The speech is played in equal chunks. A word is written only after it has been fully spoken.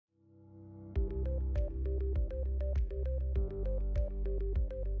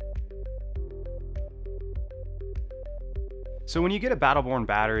So when you get a Battleborn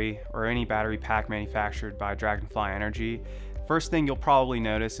battery or any battery pack manufactured by Dragonfly Energy, first thing you'll probably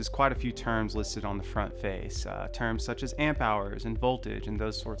notice is quite a few terms listed on the front face, terms such as amp hours and voltage and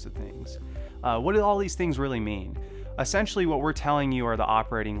those sorts of things. What do all these things really mean? Essentially what we're telling you are the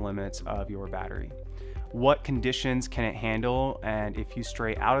operating limits of your battery. What conditions can it handle, and if you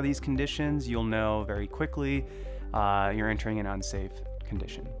stray out of these conditions, you'll know very quickly you're entering an unsafe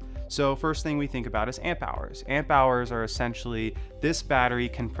condition. So first thing we think about is amp hours. Amp hours are essentially, this battery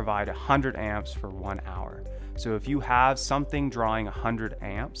can provide 100 amps for 1 hour. So if you have something drawing 100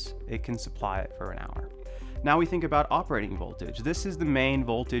 amps, it can supply it for an hour. Now we think about operating voltage. This is the main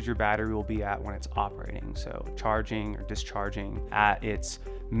voltage your battery will be at when it's operating. So charging or discharging at its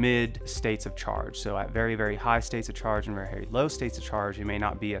mid states of charge. So at very, very high states of charge and very low states of charge, it may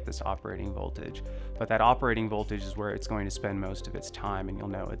not be at this operating voltage. But that operating voltage is where it's going to spend most of its time, and you'll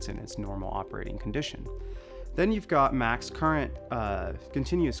know it's in its normal operating condition. Then you've got max current,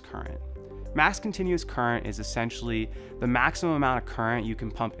 continuous current. Max continuous current is essentially the maximum amount of current you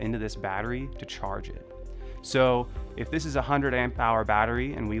can pump into this battery to charge it. So if this is a 100 amp hour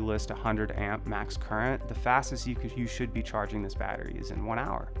battery and we list 100 amp max current, the fastest you should be charging this battery is in 1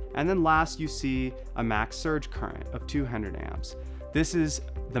 hour. And then last you see a max surge current of 200 amps. This is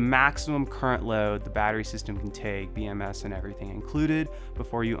the maximum current load the battery system can take, BMS and everything included,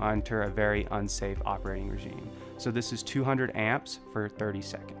 before you enter a very unsafe operating regime. So this is 200 amps for 30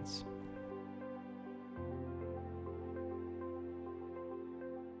 seconds.